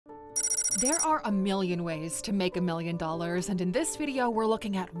There are a million ways to make $1 million, and in this video, we're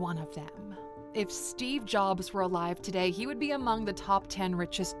looking at one of them. If Steve Jobs were alive today, he would be among the top 10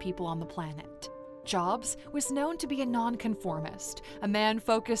 richest people on the planet. Jobs was known to be a nonconformist, a man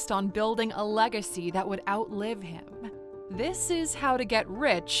focused on building a legacy that would outlive him. This is how to get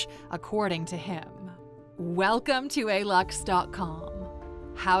rich, according to him. Welcome to Alux.com.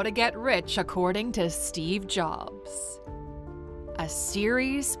 How to get rich according to Steve Jobs. A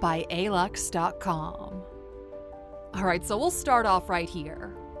series by Alux.com. Alright, so we'll start off right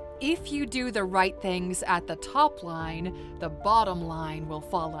here. If you do the right things at the top line, the bottom line will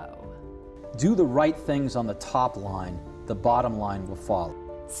follow. Do the right things on the top line, the bottom line will follow.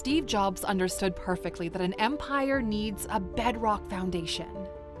 Steve Jobs understood perfectly that an empire needs a bedrock foundation.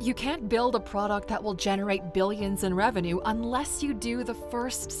 You can't build a product that will generate billions in revenue unless you do the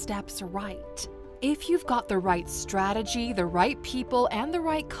first steps right. If you've got the right strategy, the right people, and the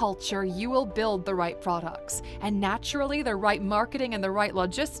right culture, you will build the right products. And naturally, the right marketing and the right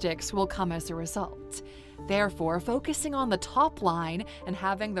logistics will come as a result. Therefore, focusing on the top line and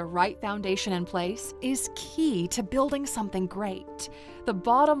having the right foundation in place is key to building something great. The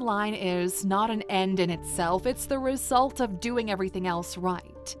bottom line is not an end in itself, it's the result of doing everything else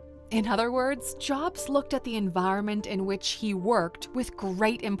right. In other words, Jobs looked at the environment in which he worked with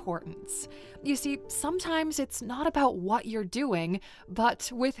great importance. You see, sometimes it's not about what you're doing, but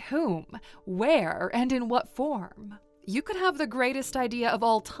with whom, where, and in what form. You could have the greatest idea of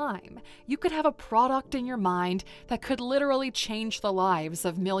all time. You could have a product in your mind that could literally change the lives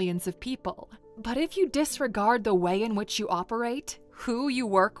of millions of people. But if you disregard the way in which you operate, who you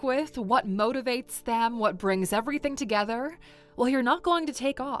work with, what motivates them, what brings everything together, well, you're not going to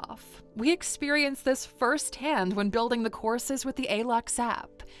take off. We experienced this firsthand when building the courses with the Alux app.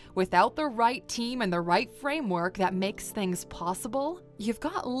 Without the right team and the right framework that makes things possible, you've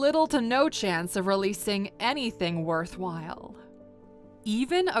got little to no chance of releasing anything worthwhile.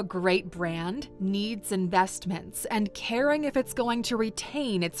 Even a great brand needs investments and caring if it's going to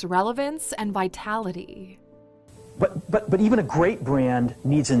retain its relevance and vitality. But even a great brand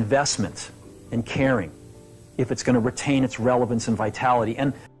needs investment and caring if it's going to retain its relevance and vitality.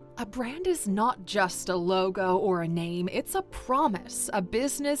 And a brand is not just a logo or a name, it's a promise a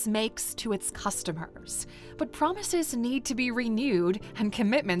business makes to its customers. But promises need to be renewed and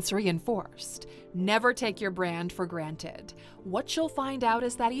commitments reinforced. Never take your brand for granted. What you'll find out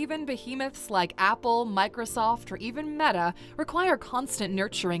is that even behemoths like Apple, Microsoft, or even Meta require constant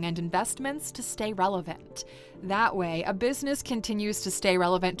nurturing and investments to stay relevant. That way, a business continues to stay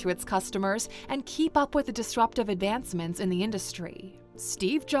relevant to its customers and keep up with the disruptive advancements in the industry.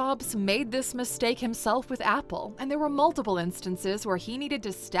 Steve Jobs made this mistake himself with Apple, and there were multiple instances where he needed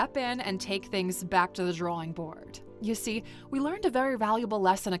to step in and take things back to the drawing board. You see, we learned a very valuable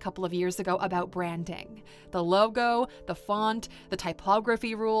lesson a couple of years ago about branding. The logo, the font, the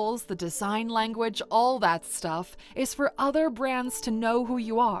typography rules, the design language, all that stuff is for other brands to know who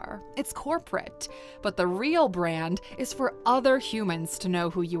you are. It's corporate. But the real brand is for other humans to know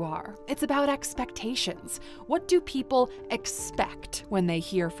who you are. It's about expectations. What do people expect when they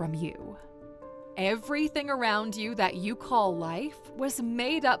hear from you? Everything around you that you call life was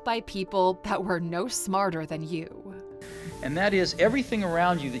made up by people that were no smarter than you. And that is, everything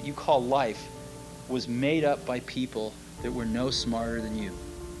around you that you call life was made up by people that were no smarter than you.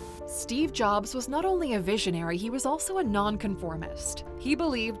 Steve Jobs was not only a visionary, he was also a nonconformist. He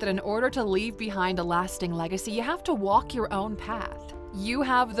believed that in order to leave behind a lasting legacy, you have to walk your own path. You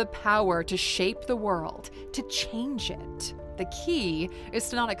have the power to shape the world, to change it. The key is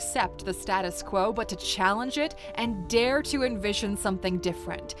to not accept the status quo, but to challenge it and dare to envision something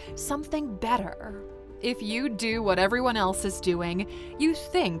different, something better. If you do what everyone else is doing, you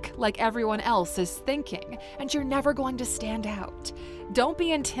think like everyone else is thinking, and you're never going to stand out. Don't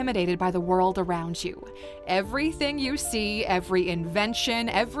be intimidated by the world around you. Everything you see, every invention,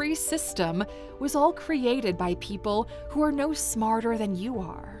 every system was all created by people who are no smarter than you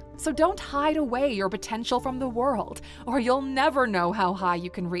are. So don't hide away your potential from the world, or you'll never know how high you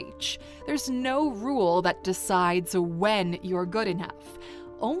can reach. There's no rule that decides when you're good enough.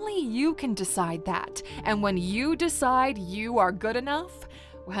 Only you can decide that, and when you decide you are good enough,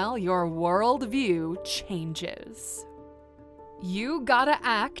 well, your worldview changes. You gotta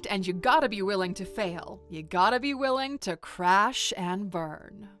act, and you gotta be willing to fail. You gotta be willing to crash and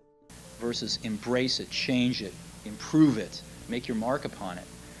burn. Versus embrace it, change it, improve it, make your mark upon it.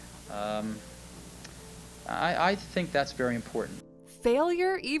 I think that's very important.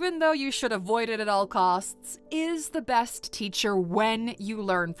 Failure, even though you should avoid it at all costs, is the best teacher when you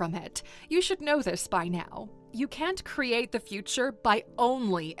learn from it. You should know this by now. You can't create the future by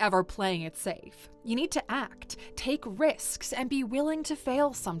only ever playing it safe. You need to act, take risks, and be willing to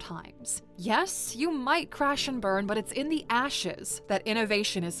fail sometimes. Yes, you might crash and burn, but it's in the ashes that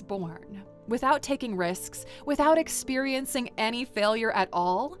innovation is born. Without taking risks, without experiencing any failure at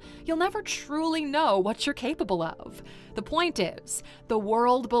all, you'll never truly know what you're capable of. The point is, the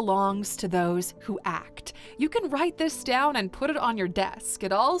world belongs to those who act. You can write this down and put it on your desk.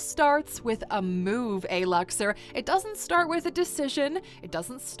 It all starts with a move, Aluxer. It doesn't start with a decision. It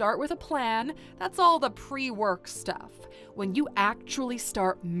doesn't start with a plan. That's all the pre-work stuff. When you actually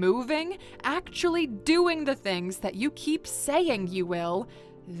start moving, actually doing the things that you keep saying you will,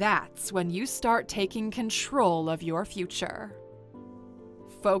 that's when you start taking control of your future.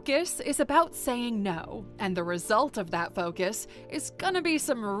 Focus is about saying no, and the result of that focus is gonna be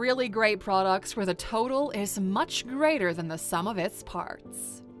some really great products where the total is much greater than the sum of its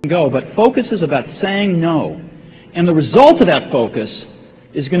parts. But focus is about saying no, and the result of that focus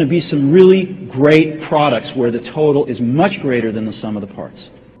is going to be some really great products where the total is much greater than the sum of the parts.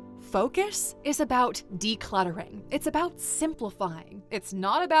 Focus is about decluttering. It's about simplifying. It's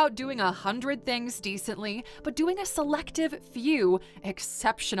not about doing 100 things decently, but doing a selective few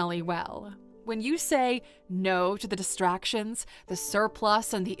exceptionally well. When you say no to the distractions, the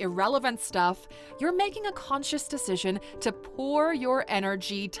surplus, and the irrelevant stuff, you're making a conscious decision to pour your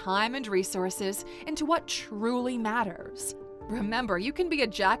energy, time, and resources into what truly matters. Remember, you can be a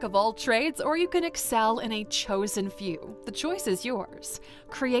jack of all trades or you can excel in a chosen few. The choice is yours.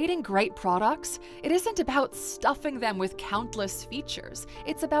 Creating great products, it isn't about stuffing them with countless features.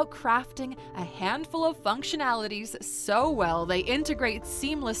 It's about crafting a handful of functionalities so well they integrate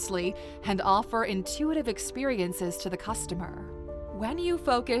seamlessly and offer intuitive experiences to the customer. When you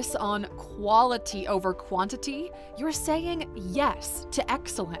focus on quality over quantity, you're saying yes to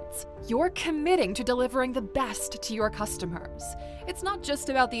excellence. You're committing to delivering the best to your customers. It's not just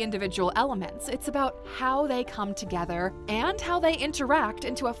about the individual elements, it's about how they come together and how they interact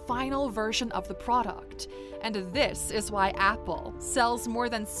into a final version of the product. And this is why Apple sells more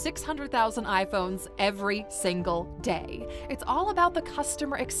than 600,000 iPhones every single day. It's all about the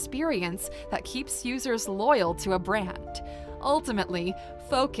customer experience that keeps users loyal to a brand. Ultimately,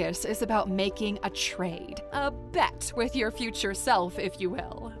 focus is about making a trade, a bet with your future self, if you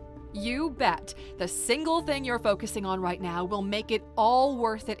will. You bet the single thing you're focusing on right now will make it all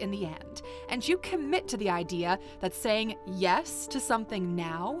worth it in the end, and you commit to the idea that saying yes to something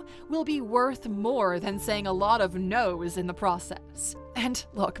now will be worth more than saying a lot of no's in the process. And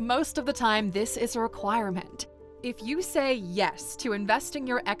look, most of the time this is a requirement. If you say yes to investing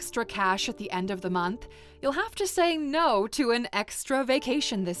your extra cash at the end of the month, you'll have to say no to an extra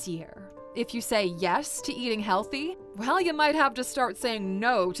vacation this year. If you say yes to eating healthy, well, you might have to start saying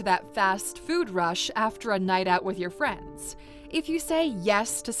no to that fast food rush after a night out with your friends. If you say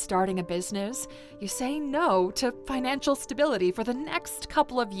yes to starting a business, you say no to financial stability for the next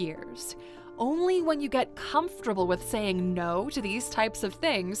couple of years. Only when you get comfortable with saying no to these types of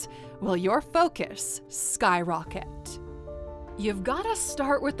things will your focus skyrocket. You've got to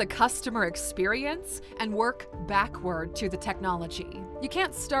start with the customer experience and work backward to the technology. You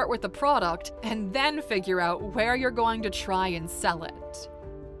can't start with the product and then figure out where you're going to try and sell it.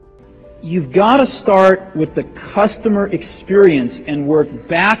 You've got to start with the customer experience and work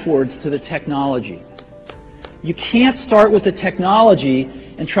backwards to the technology. You can't start with the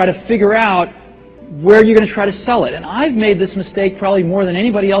technology and try to figure out where you're going to try to sell it. And I've made this mistake probably more than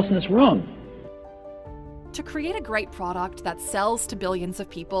anybody else in this room. To create a great product that sells to billions of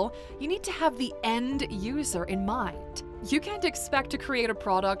people, you need to have the end user in mind. You can't expect to create a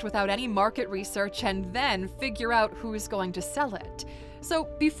product without any market research and then figure out who's going to sell it. So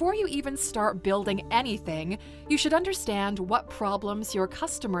before you even start building anything, you should understand what problems your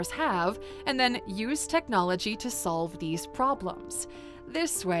customers have and then use technology to solve these problems.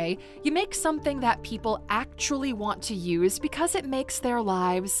 This way, you make something that people actually want to use because it makes their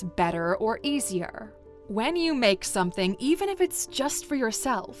lives better or easier. When you make something, even if it's just for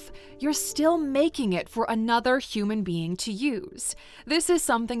yourself, you're still making it for another human being to use. This is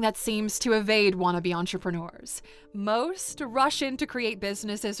something that seems to evade wannabe entrepreneurs. Most rush in to create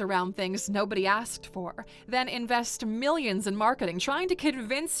businesses around things nobody asked for, then invest millions in marketing trying to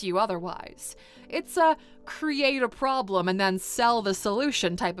convince you otherwise. It's a create a problem and then sell the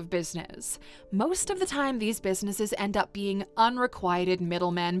solution type of business. Most of the time, these businesses end up being unrequited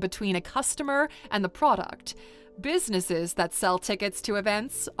middlemen between a customer and the product. Businesses that sell tickets to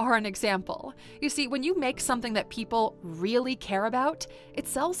events are an example. You see, when you make something that people really care about, it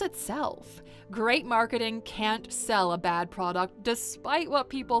sells itself. Great marketing can't sell a bad product despite what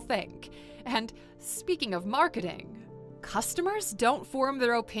people think. And Speaking of marketing, customers don't form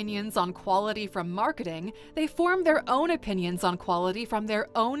their opinions on quality from marketing, they form their own opinions on quality from their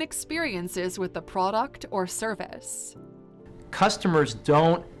own experiences with the product or service. Customers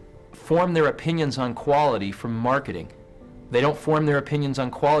don't form their opinions on quality from marketing. They don't form their opinions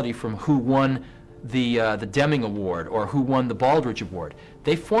on quality from who won the Deming Award or who won the Baldrige Award.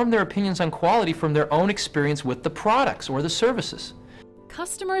 They form their opinions on quality from their own experience with the products or the services.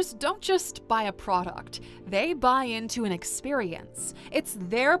 Customers don't just buy a product, they buy into an experience. It's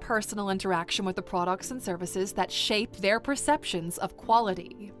their personal interaction with the products and services that shape their perceptions of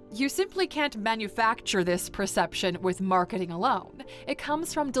quality. You simply can't manufacture this perception with marketing alone. It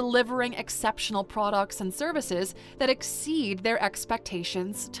comes from delivering exceptional products and services that exceed their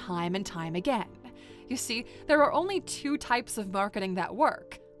expectations time and time again. You see, there are only two types of marketing that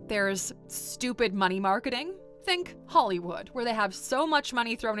work. There's stupid money marketing. Think Hollywood, where they have so much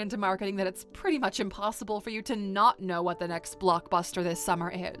money thrown into marketing that it's pretty much impossible for you to not know what the next blockbuster this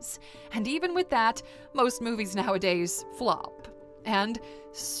summer is. And even with that, most movies nowadays flop. And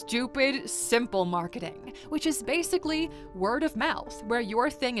stupid, simple marketing, which is basically word of mouth, where your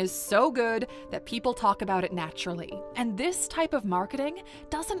thing is so good that people talk about it naturally. And this type of marketing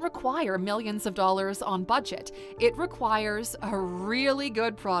doesn't require millions of dollars on budget. It requires a really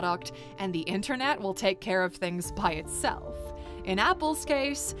good product, and the internet will take care of things by itself. In Apple's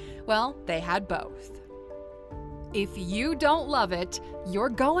case, well, they had both. If you don't love it, you're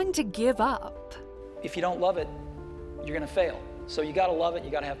going to give up. If you don't love it, you're going to fail. So you gotta love it, you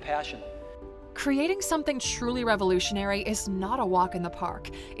gotta have passion. Creating something truly revolutionary is not a walk in the park.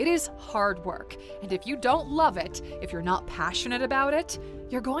 It is hard work. And if you don't love it, if you're not passionate about it,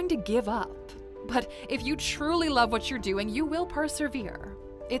 you're going to give up. But if you truly love what you're doing, you will persevere.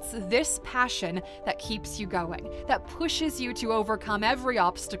 It's this passion that keeps you going, that pushes you to overcome every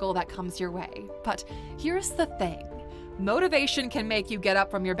obstacle that comes your way. But here's the thing. Motivation can make you get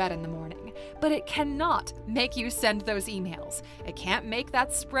up from your bed in the morning, but it cannot make you send those emails. It can't make that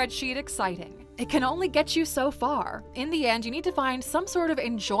spreadsheet exciting. It can only get you so far. In the end, you need to find some sort of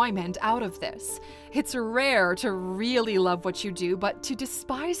enjoyment out of this. It's rare to really love what you do, but to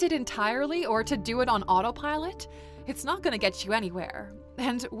despise it entirely or to do it on autopilot, it's not going to get you anywhere.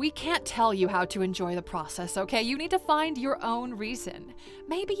 And we can't tell you how to enjoy the process, okay? You need to find your own reason.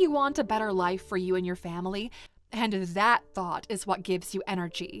 Maybe you want a better life for you and your family, and that thought is what gives you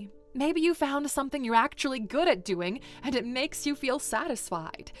energy. Maybe you found something you're actually good at doing and it makes you feel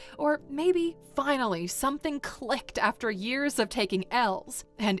satisfied. Or maybe, finally, something clicked after years of taking L's,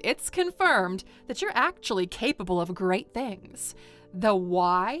 and it's confirmed that you're actually capable of great things. The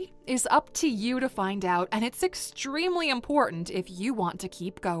why is up to you to find out, and it's extremely important if you want to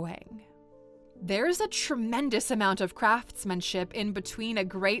keep going. There's a tremendous amount of craftsmanship in between a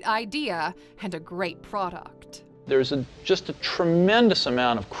great idea and a great product. There's just a tremendous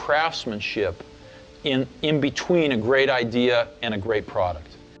amount of craftsmanship in between a great idea and a great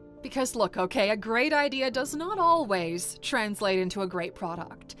product. Because look, okay, a great idea does not always translate into a great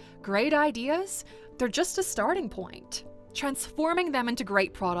product. Great ideas, they're just a starting point. Transforming them into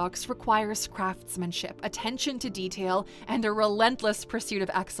great products requires craftsmanship, attention to detail, and a relentless pursuit of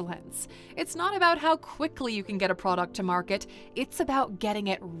excellence. It's not about how quickly you can get a product to market, it's about getting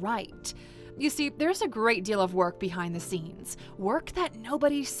it right. You see, there's a great deal of work behind the scenes, work that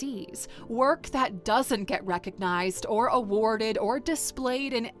nobody sees, work that doesn't get recognized or awarded or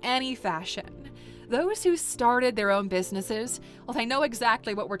displayed in any fashion. Those who started their own businesses, well, they know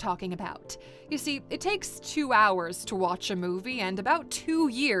exactly what we're talking about. You see, it takes 2 hours to watch a movie and about 2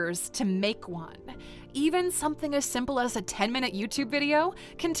 years to make one. Even something as simple as a 10-minute YouTube video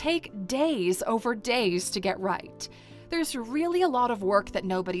can take days over days to get right. There's really a lot of work that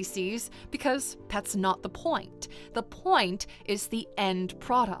nobody sees because that's not the point. The point is the end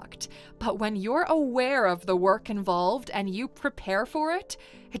product. But when you're aware of the work involved and you prepare for it,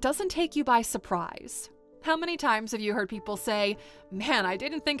 it doesn't take you by surprise. How many times have you heard people say, "Man, I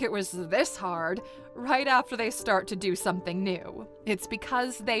didn't think it was this hard," right after they start to do something new? It's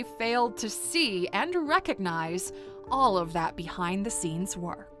because they failed to see and recognize all of that behind-the-scenes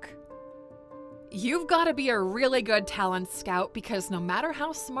work. You've got to be a really good talent scout because no matter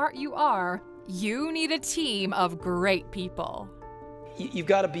how smart you are, you need a team of great people. You've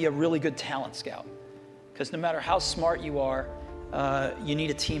got to be a really good talent scout because no matter how smart you are, you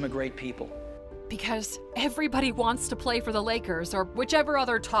need a team of great people. Because everybody wants to play for the Lakers or whichever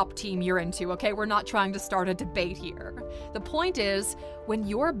other top team you're into, okay? We're not trying to start a debate here. The point is, when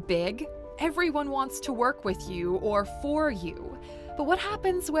you're big, everyone wants to work with you or for you. But what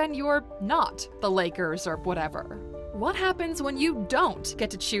happens when you're not the Lakers or whatever? What happens when you don't get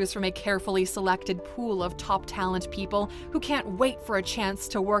to choose from a carefully selected pool of top talent people who can't wait for a chance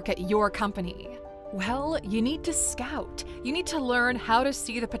to work at your company? Well, you need to scout. You need to learn how to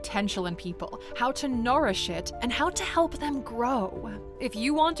see the potential in people, how to nourish it, and how to help them grow. If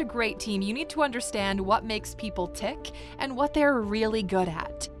you want a great team, you need to understand what makes people tick and what they're really good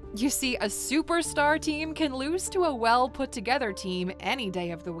at. You see, a superstar team can lose to a well-put-together team any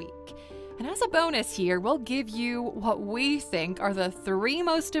day of the week. And as a bonus here, we'll give you what we think are the 3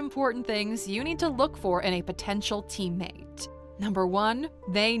 most important things you need to look for in a potential teammate. Number 1,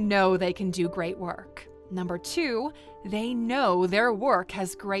 they know they can do great work. Number 2, they know their work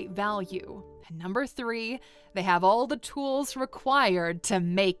has great value. And number 3, they have all the tools required to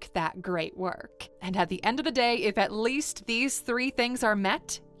make that great work. And at the end of the day, if at least these 3 things are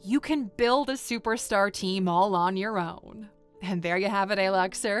met, you can build a superstar team all on your own. And there you have it,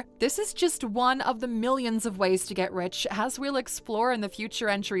 Aluxer. This is just one of the millions of ways to get rich, as we'll explore in the future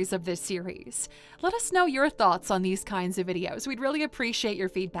entries of this series. Let us know your thoughts on these kinds of videos. We'd really appreciate your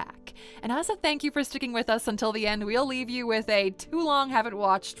feedback. And as a thank you for sticking with us until the end, we'll leave you with a too long haven't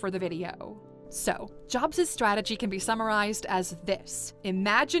watched for the video. So, Jobs' strategy can be summarized as this: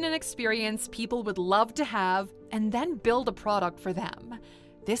 imagine an experience people would love to have, and then build a product for them.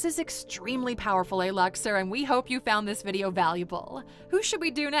 This is extremely powerful, Aluxer, and we hope you found this video valuable. Who should we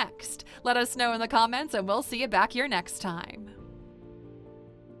do next? Let us know in the comments, and we'll see you back here next time.